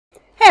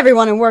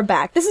everyone, and we're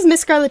back. This is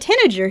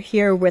MissScarletTanager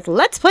here with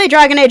Let's Play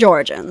Dragon Age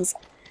Origins.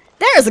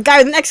 There's a guy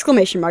with an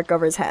exclamation mark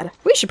over his head.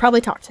 We should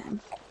probably talk to him.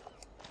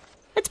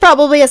 It's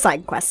probably a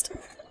side quest.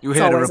 You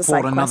here to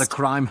report another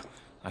crime?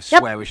 I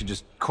swear we should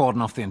just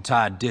cordon off the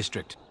entire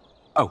district.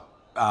 Oh,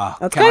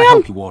 can I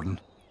help you, Warden?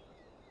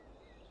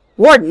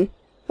 Warden?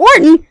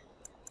 Warden?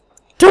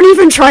 Don't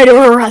even try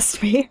to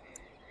arrest me.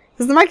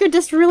 Is the market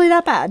just really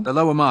that bad? The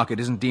lower market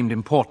isn't deemed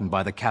important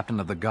by the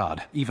captain of the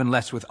guard, even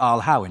less with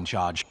Al Howe in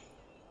charge.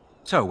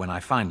 So when I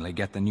finally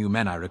get the new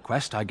men I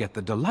request, I get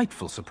the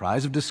delightful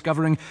surprise of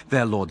discovering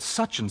their Lord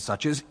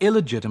Such-and-Such's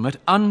illegitimate,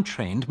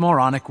 untrained,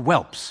 moronic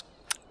whelps.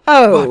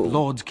 Oh. But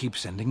lords keep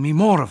sending me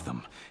more of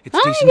them. It's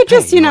you decent could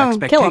just, pay, you no know,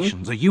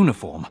 expectations, a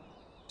uniform.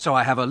 So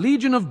I have a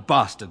legion of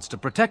bastards to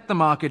protect the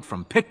market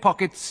from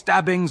pickpockets,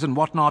 stabbings, and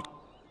whatnot.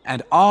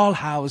 And Al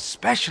Howe's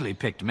specially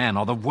picked men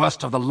are the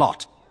worst of the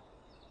lot.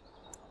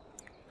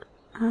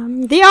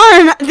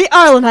 The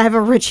Arl and I have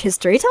a rich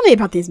history. Tell me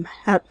about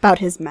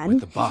his men.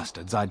 With the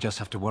bastards, I just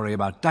have to worry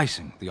about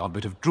dicing, the odd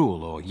bit of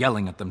drool, or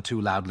yelling at them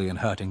too loudly and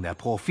hurting their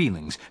poor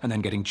feelings, and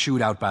then getting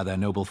chewed out by their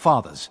noble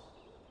fathers.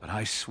 But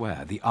I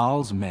swear, the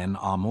Arl's men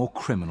are more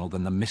criminal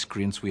than the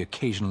miscreants we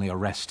occasionally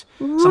arrest.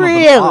 Some of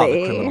them are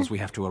the criminals we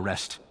have to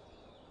arrest.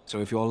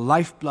 So if your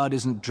lifeblood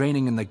isn't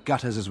draining in the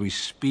gutters as we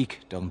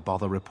speak, don't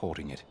bother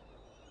reporting it.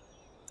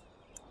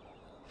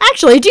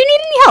 Actually, do you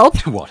need any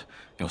help? What?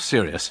 You're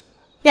serious?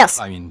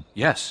 Yes. I mean,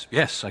 yes,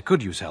 I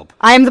could use help.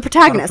 I am the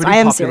protagonist. I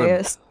am popular,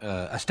 serious.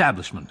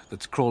 Establishment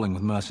that's crawling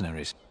with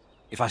mercenaries.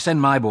 If I send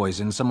my boys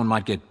in, someone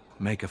might get,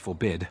 maker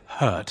forbid,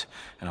 hurt,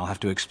 and I'll have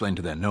to explain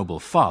to their noble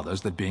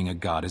fathers that being a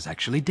guard is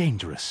actually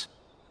dangerous.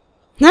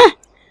 What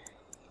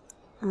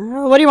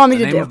do you want me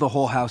to do? The name of the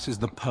whorehouse is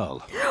the Pearl.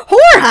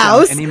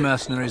 Whorehouse? Any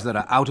mercenaries that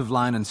are out of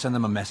line and send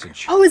them a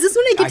message. Oh, is this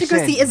when I get to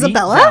go see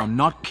Isabella? Beat down,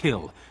 not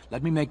kill.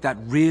 Let me make that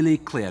really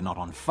clear. Not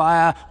on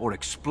fire, or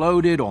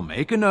exploded, or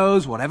make a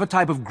nose, whatever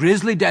type of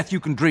grisly death you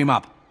can dream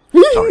up.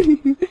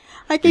 Sorry.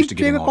 I can Used to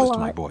dream giving up a orders lot. to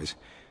my boys.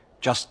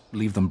 Just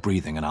leave them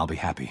breathing and I'll be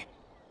happy.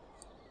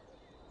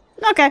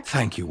 Okay.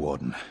 Thank you,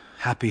 Warden.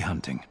 Happy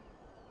hunting.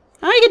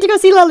 I get to go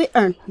see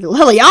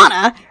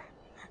Liliana.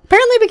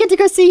 Apparently we get to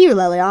go see you,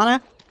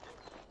 Liliana.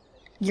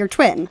 Your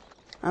twin.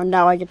 Oh,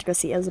 now I get to go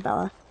see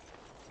Isabella.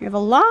 You have a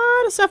lot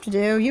of stuff to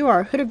do. You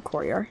are a hooded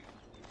courier.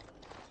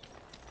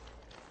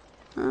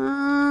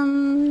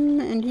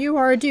 And you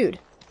are a dude.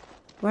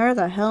 Where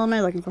the hell am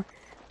I looking for?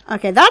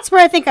 Okay, that's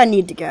where I think I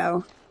need to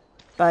go.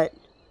 But,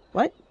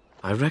 what?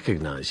 I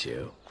recognize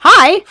you.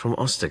 Hi! From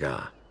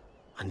Ostagar.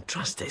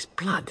 Andraste's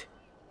blood.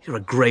 You're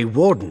a Grey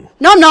Warden.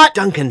 No, I'm not!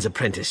 Duncan's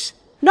apprentice.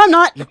 No, I'm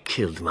not! You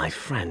killed my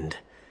friend.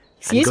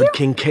 Excuse and good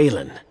you? King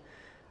Kalen.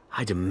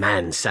 I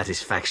demand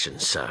satisfaction,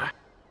 sir.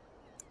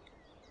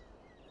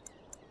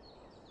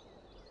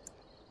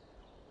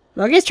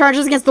 Logan's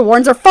charges against the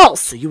Wardens are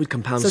false! So you would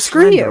compound So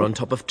screw slander you. on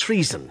top of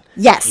treason?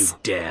 Yes. You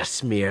dare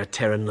smear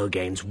Terran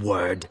Logain's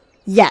word?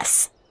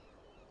 Yes.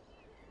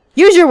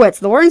 Use your wits.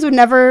 The Wardens would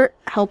never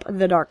help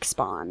the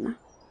Darkspawn.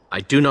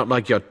 I do not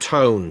like your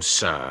tone,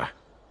 sir.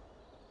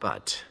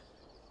 But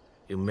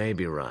you may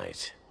be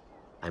right.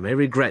 I may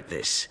regret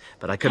this,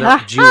 but I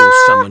cannot duel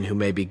someone who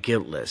may be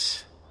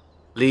guiltless.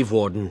 Leave,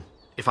 Warden.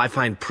 If I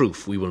find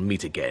proof, we will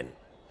meet again.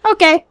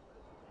 Okay.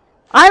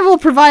 I will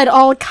provide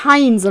all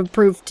kinds of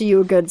proof to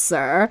you, good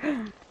sir.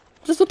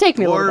 Just will take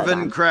me a little bit.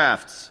 Dwarven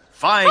Crafts.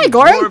 Fine Hi,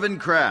 Goran. Dwarven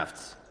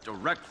Crafts.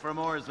 Direct from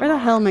Orzammar. Where the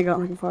hell am I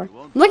looking for?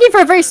 I'm looking for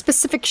a very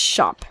specific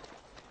shop.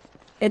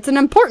 It's an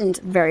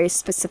important, very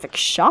specific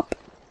shop.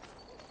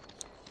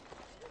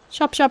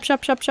 Shop. I just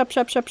went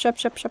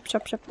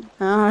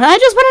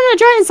in a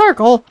giant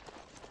circle.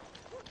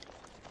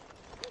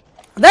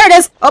 There it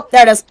is. Oh,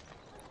 there it is.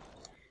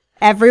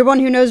 Everyone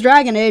who knows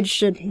Dragon Age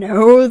should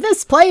know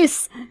this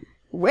place.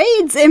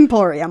 Wade's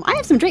Emporium. I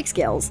have some Drake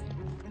skills.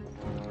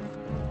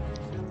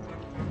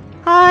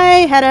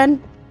 Hi,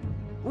 Herren.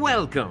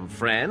 Welcome,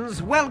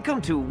 friends.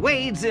 Welcome to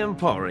Wade's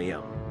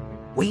Emporium.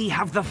 We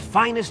have the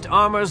finest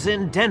armors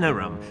in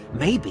Denerim,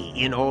 maybe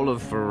in all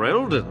of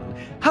Ferelden.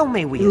 How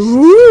may we assist?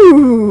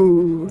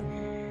 Ooh.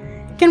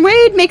 Can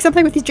Wade make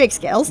something with these Drake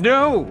scales?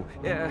 No,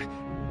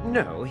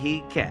 no,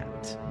 he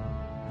can't.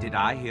 Did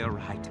I hear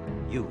right?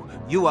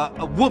 You are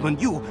a woman.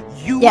 You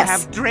Yes.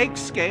 have Drake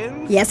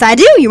scales? Yes, I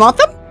do. You want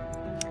them?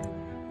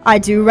 I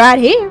do right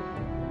here.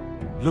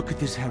 Look at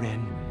this,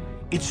 Herren.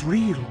 It's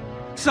real.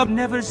 Some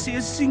never see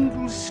a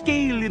single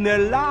scale in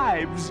their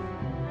lives.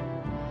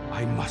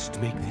 I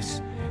must make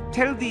this.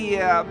 Tell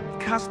the,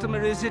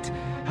 customer, is it?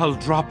 I'll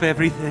drop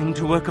everything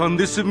to work on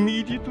this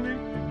immediately.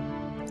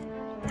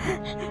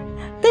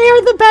 They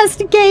are the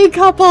best gay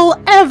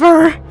couple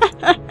ever.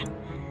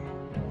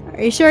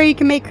 Are you sure you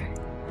can make...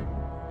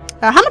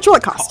 how much will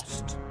it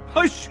cost?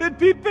 I should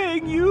be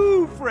paying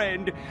you,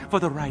 friend, for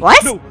the right...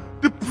 What? No,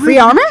 the Free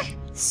armor? Pay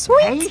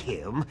Sweet.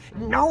 him?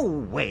 No,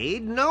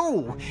 Wade,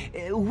 no.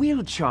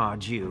 We'll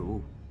charge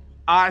you.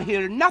 I'll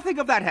hear nothing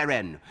of that,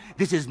 Herren.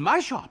 This is my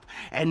shop,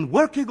 and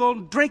working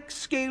on Drake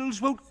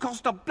scales won't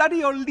cost a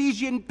bloody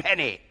Orlesian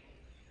penny.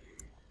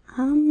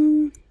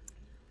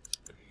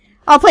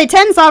 I'll play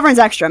 10 sovereigns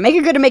extra. Make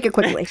it good and make it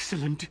quickly.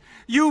 Excellent.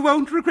 You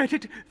won't regret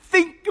it.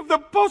 Think of the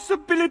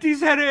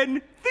possibilities,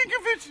 Herren. Think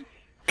of it.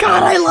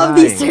 God, I love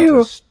these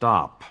two.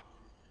 Stop.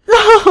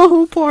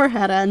 Oh, poor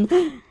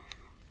Herren.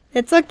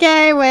 It's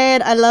okay,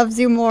 Wade. I love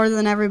you more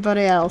than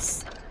everybody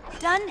else.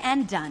 Done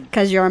and done.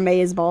 Because you're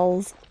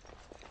amazeballs.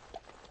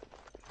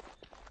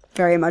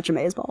 Very much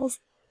amazeballs.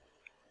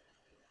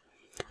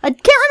 I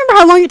can't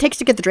remember how long it takes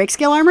to get the Drake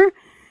scale armor.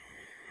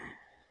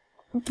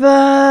 But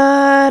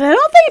I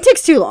don't think it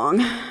takes too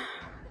long.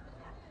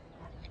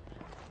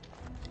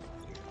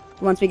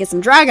 Once we get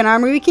some dragon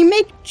armor, we can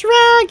make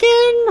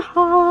dragon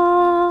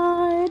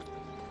hide.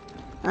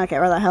 Okay,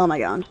 where the hell am I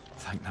going?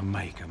 Thank the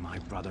Maker, my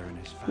brother and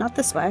his family. Not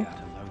this way.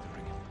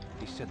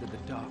 He said that the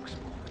Darkspawn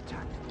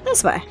attacked.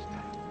 This way.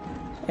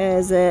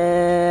 Is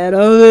it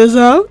this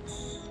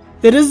house?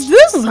 It is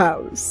this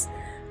house.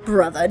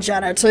 Brother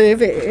Jenna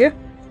TV.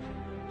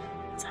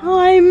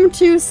 Time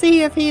to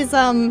see if he's,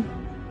 all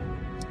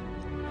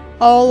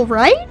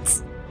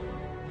right?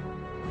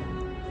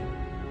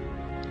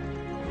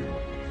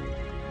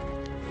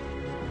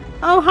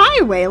 Oh,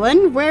 hi,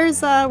 Waylon.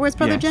 Where's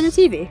Brother Yes.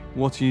 Genetivi?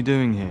 What are you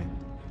doing here?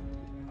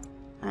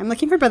 I'm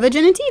looking for Brother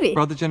Genetivi.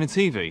 Brother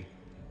Genetivi?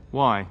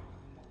 Why?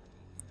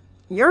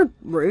 You're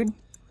rude.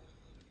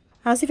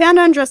 As he found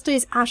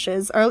Andraste's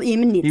ashes, Earl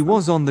Eamon needs He them.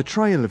 was on the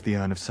trail of the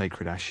Urn of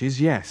Sacred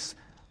Ashes, yes.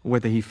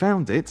 Whether he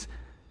found it,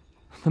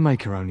 the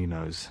Maker only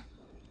knows.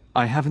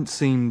 I haven't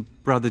seen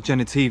Brother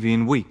Genetivi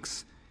in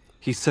weeks.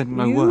 He sent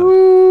no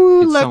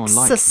word. It's so look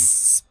unlike him.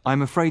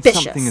 I'm afraid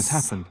something has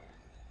suspicious. happened.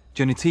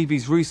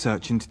 Genetivi's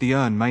research into the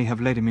urn may have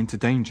led him into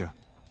danger.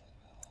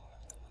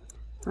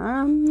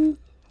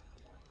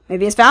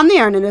 Maybe he's found the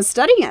urn and is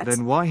studying it.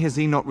 Then why has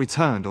he not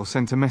returned or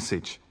sent a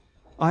message?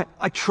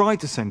 I tried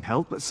to send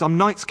help, but some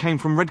knights came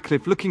from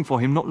Redcliffe looking for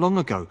him not long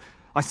ago.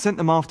 I sent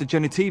them after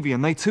Genetivi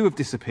and they too have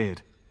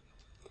disappeared.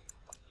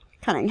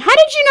 Cunning. How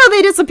did you know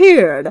they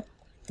disappeared?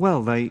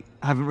 Well, they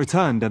haven't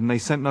returned and they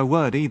sent no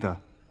word either.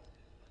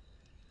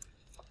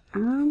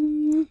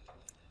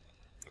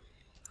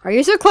 Are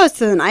you so close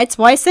to the knights?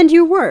 Why send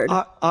you word?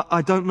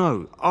 I don't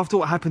know. After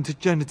what happened to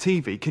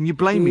Genetivi, can you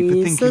blame me for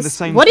thinking the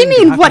same What do thing you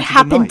that mean, what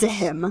happened happened the to knights?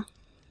 him?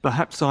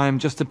 Perhaps I am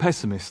just a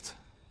pessimist.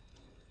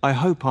 I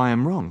hope I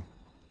am wrong.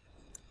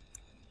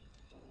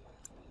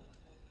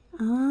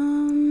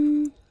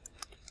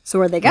 So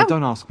where'd they Now, go?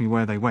 don't ask me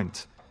where they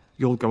went.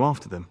 You'll go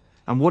after them.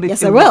 And what if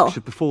Yes, I ill luck will.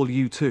 should befall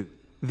you too?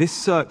 This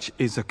search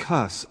is a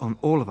curse on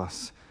all of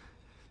us.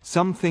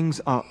 Some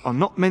things are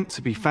not meant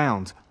to be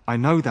found. I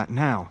know that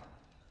now.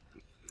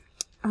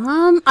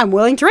 I'm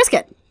willing to risk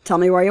it. Tell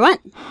me where you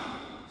went.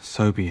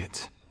 So be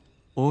it.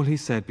 All he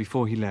said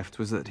before he left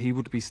was that he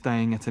would be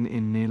staying at an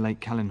inn near Lake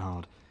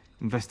Calenhard,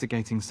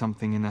 investigating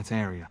something in that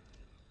area.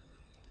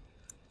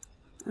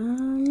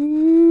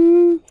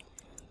 I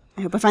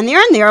hope I find the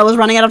urn. The Earl is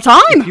running out of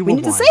time. If you We were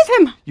need to wise, save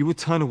him. you would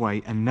turn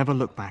away and never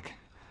look back.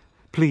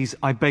 Please,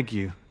 I beg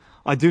you.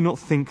 I do not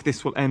think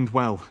this will end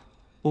well.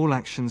 All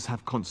actions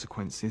have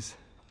consequences.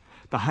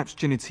 Perhaps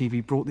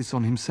Genetivi brought this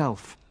on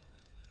himself.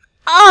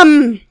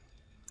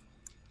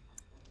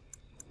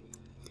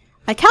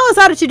 A callous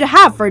attitude to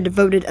have for a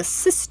devoted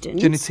assistant.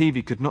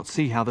 Genetivi could not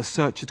see how the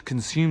search had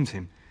consumed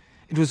him.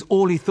 It was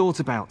all he thought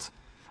about.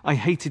 I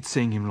hated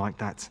seeing him like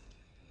that.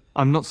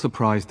 I'm not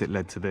surprised it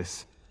led to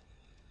this.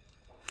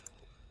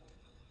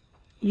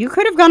 You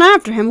could have gone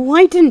after him.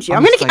 Why didn't you? I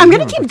I'm must gonna stay here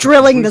keep and protect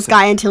drilling his this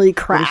guy research. until he What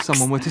cracks. if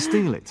someone were to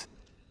steal it?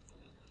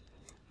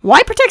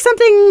 Why protect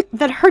something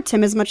that hurts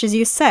him as much as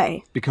you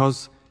say?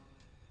 Because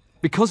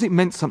it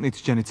meant something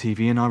to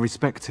Genetivi and I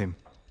respect him.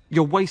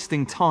 You're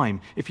wasting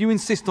time. If you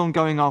insist on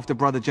going after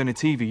Brother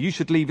Genetivi, you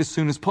should leave as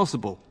soon as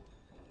possible.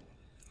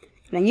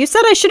 Now you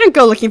said I shouldn't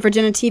go looking for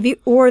Genetivi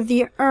or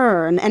the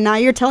urn, and now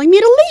you're telling me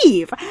to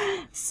leave.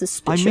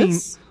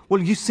 Suspicious. I mean,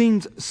 well, you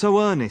seemed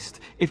so earnest.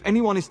 If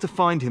anyone is to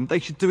find him, they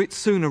should do it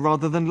sooner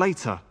rather than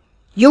later.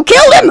 You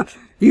killed him!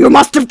 You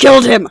must have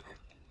killed him!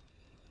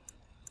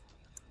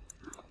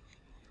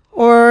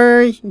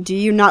 Or do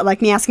you not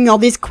like me asking all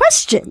these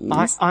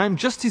questions? I'm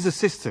just his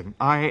assistant.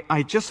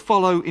 I just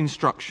follow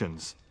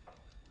instructions.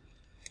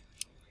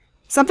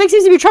 Something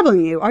seems to be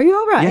troubling you. Are you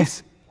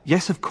alright?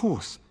 Yes, of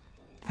course.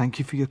 Thank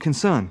you for your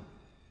concern.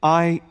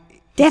 Damn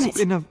it. It's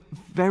been a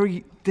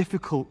very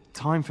difficult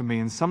time for me,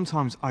 and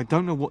sometimes I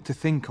don't know what to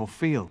think or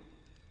feel.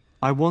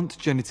 I want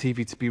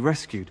Genetivi to be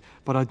rescued,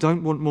 but I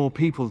don't want more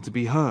people to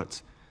be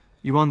hurt.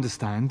 You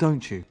understand,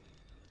 don't you?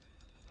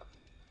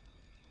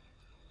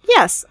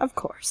 Yes, of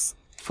course.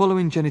 Follow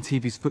in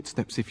Genetivi's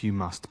footsteps if you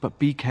must, but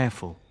be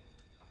careful.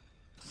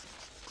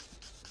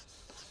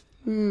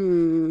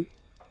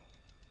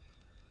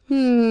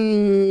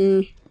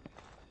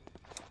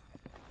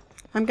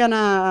 I'm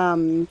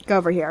gonna go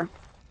over here.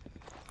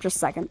 Just a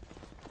second.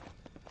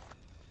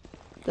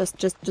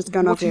 Just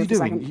going What over are here you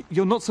for a doing? second.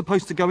 You're not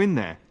supposed to go in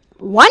there.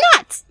 Why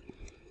not?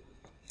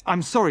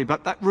 I'm sorry,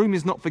 but that room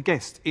is not for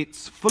guests.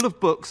 It's full of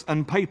books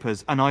and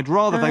papers, and I'd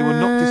rather they were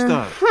not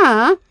disturbed.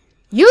 Huh?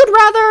 You'd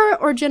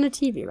rather, or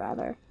Genetivi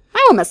rather?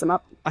 I won't mess him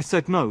up. I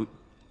said no.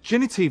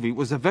 Genetivi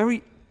was a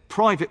very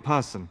private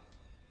person.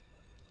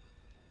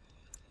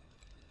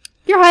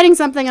 You're hiding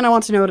something and I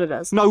want to know what it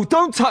is. No,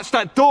 don't touch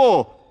that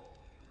door!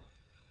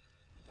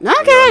 Okay,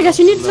 I guess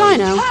you need to die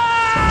now.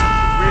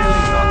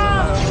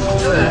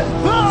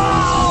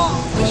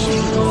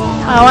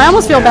 Oh, I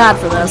almost feel bad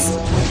for this.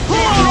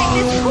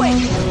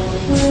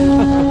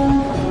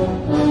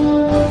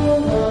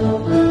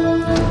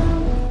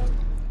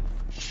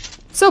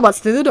 So what's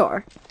through the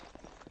door?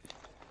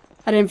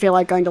 I didn't feel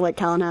like going to Lake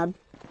Calenhad.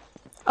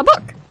 A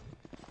book!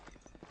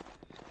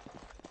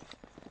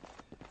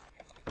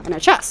 And a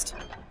chest.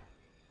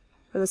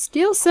 With a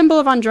steel symbol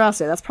of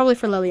Andraste. That's probably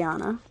for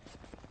Liliana.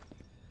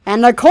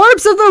 And the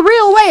corpse of the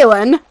real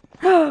Waylon!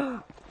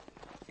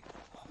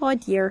 Oh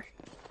dear.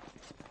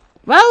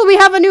 Well, we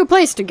have a new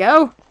place to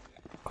go.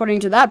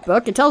 According to that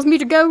book, it tells me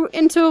to go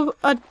into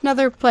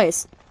another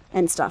place.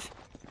 And stuff.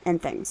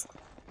 And things.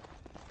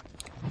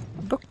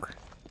 Book.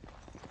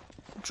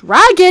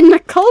 Dragon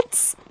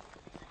cults?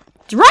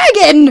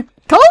 Dragon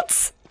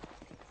cults?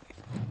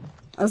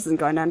 This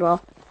isn't going to end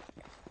well.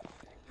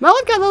 Well,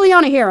 I've got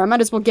Liliana here. I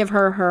might as well give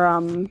her her,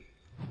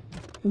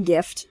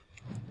 gift.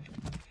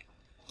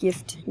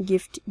 Gift.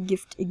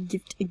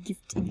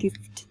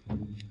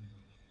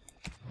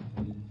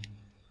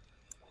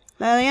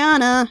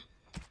 Liliana.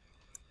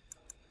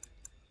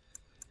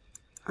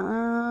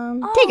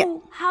 Take it.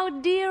 Oh, how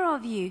dear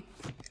of you.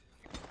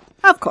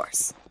 Of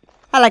course.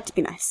 I like to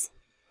be nice.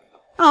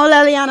 Oh,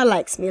 Liliana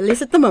likes me, at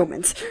least at the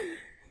moment.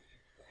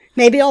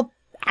 Maybe I'll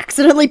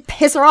accidentally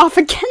piss her off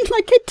again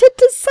like I did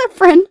to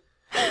Severin.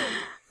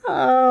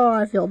 Oh,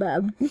 I feel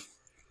bad.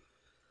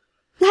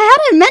 I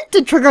hadn't meant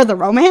to trigger the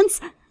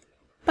romance,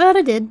 but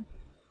I did.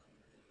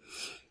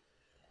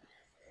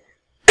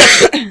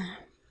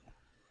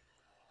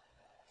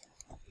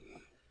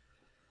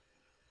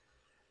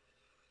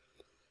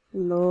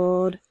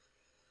 Lord.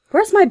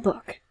 Where's my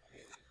book?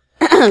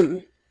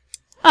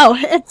 Oh,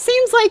 it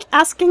seems like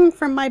asking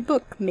for my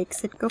book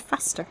makes it go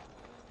faster.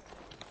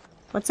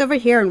 What's over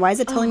here, and why is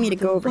it telling me to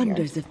go over here?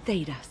 Wonders of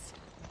Thedas.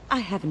 I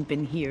haven't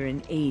been here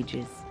in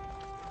ages.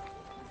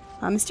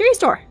 A mysterious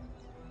door.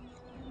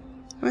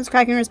 Someone's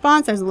cracking in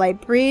response. There's a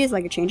light breeze,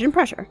 like a change in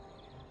pressure.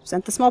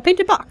 Present the small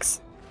painted box.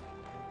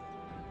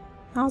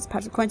 Oh, a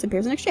patch of coins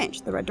appears in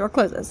exchange. The red door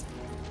closes.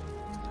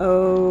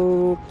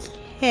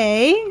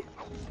 Okay.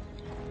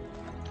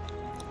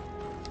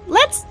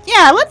 Let's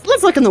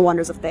look in the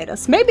wonders of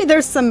Thedas. Maybe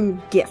there's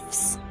some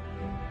gifts.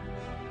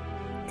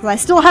 Because I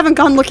still haven't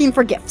gone looking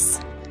for gifts.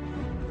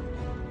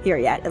 Here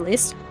yet, at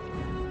least.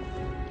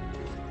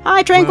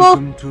 Hi, Tranquil!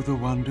 Welcome to the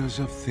wonders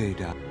of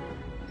Thedas.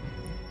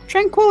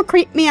 Tranquil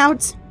creep me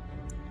out.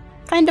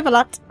 Kind of a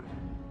lot.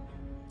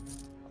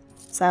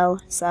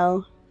 Sell.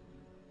 Sell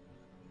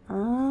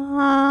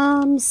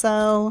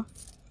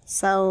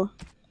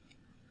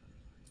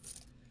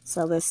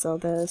this, sell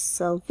this,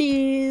 sell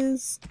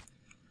these.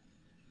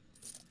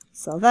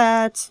 Sell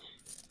that,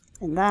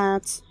 and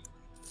that,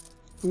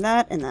 and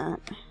that, and that.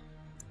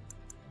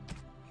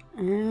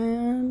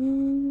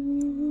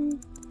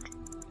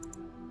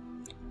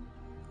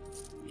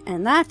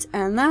 And that,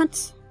 and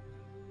that.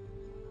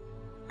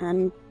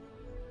 And...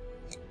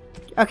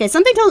 okay,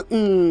 something tells...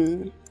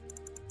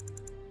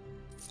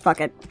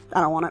 fuck it.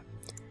 I don't want it.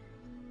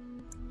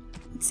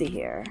 Let's see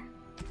here.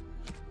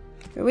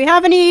 Do we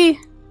have any...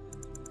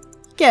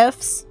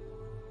 gifts?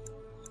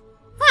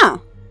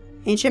 Oh.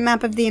 Ancient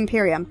map of the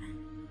Imperium.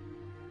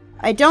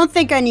 I don't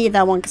think I need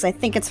that one because I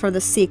think it's for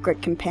the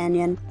secret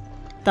companion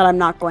that I'm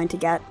not going to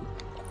get.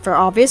 For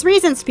obvious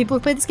reasons, people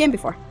who've played this game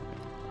before.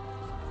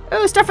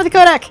 Ooh, stuff for the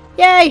codec!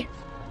 Yay!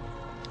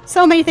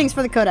 So many things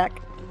for the codec.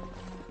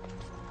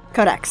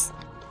 Codex.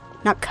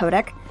 Not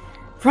codec.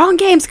 Wrong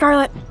game,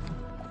 Scarlet!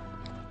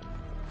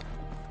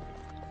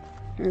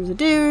 There's a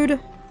dude.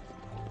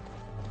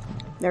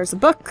 There's a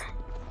book.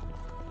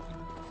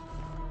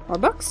 More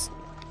books?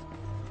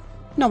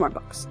 No more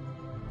books.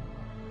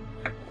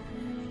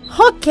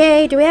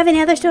 Okay, do we have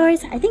any other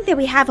stories? I think that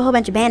we have a whole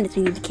bunch of bandits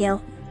we need to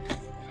kill.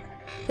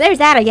 There's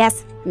that, I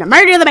guess. Now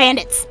murder the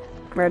bandits!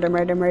 Murder,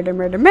 murder, murder,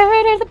 murder,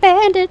 murder the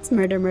bandits!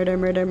 Murder, murder,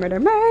 murder, murder,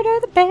 murder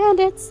the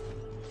bandits!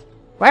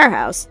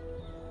 Warehouse?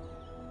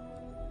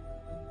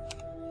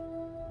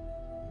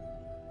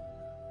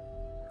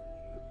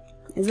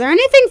 Is there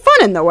anything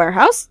fun in the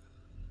warehouse?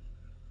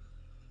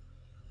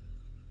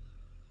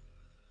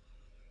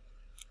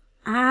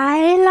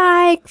 I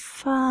like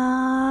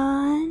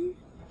fun.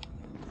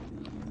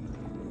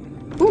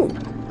 Ooh,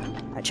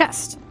 a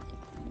chest.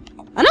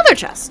 Another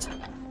chest.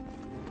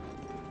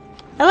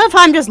 I love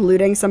how I'm just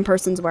looting some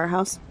person's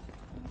warehouse.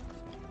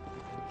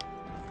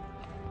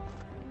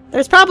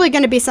 There's probably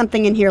going to be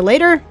something in here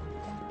later.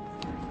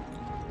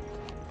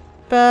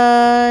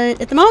 But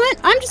at the moment,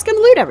 I'm just going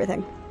to loot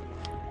everything.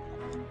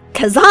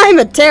 'Cause I'm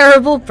a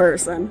terrible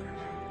person.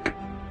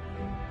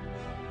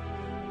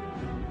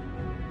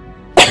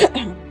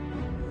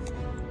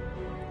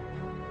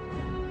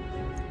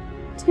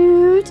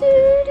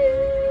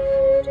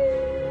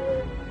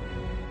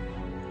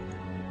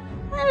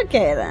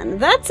 Okay then,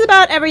 that's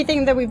about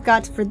everything that we've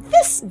got for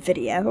this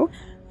video.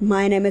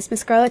 My name is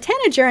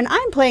MissScarletTanager, and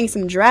I'm playing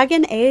some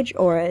Dragon Age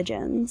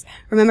Origins.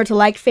 Remember to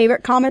like,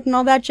 favorite, comment, and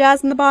all that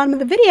jazz in the bottom of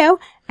the video,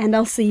 and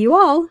I'll see you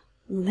all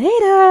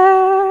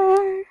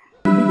later!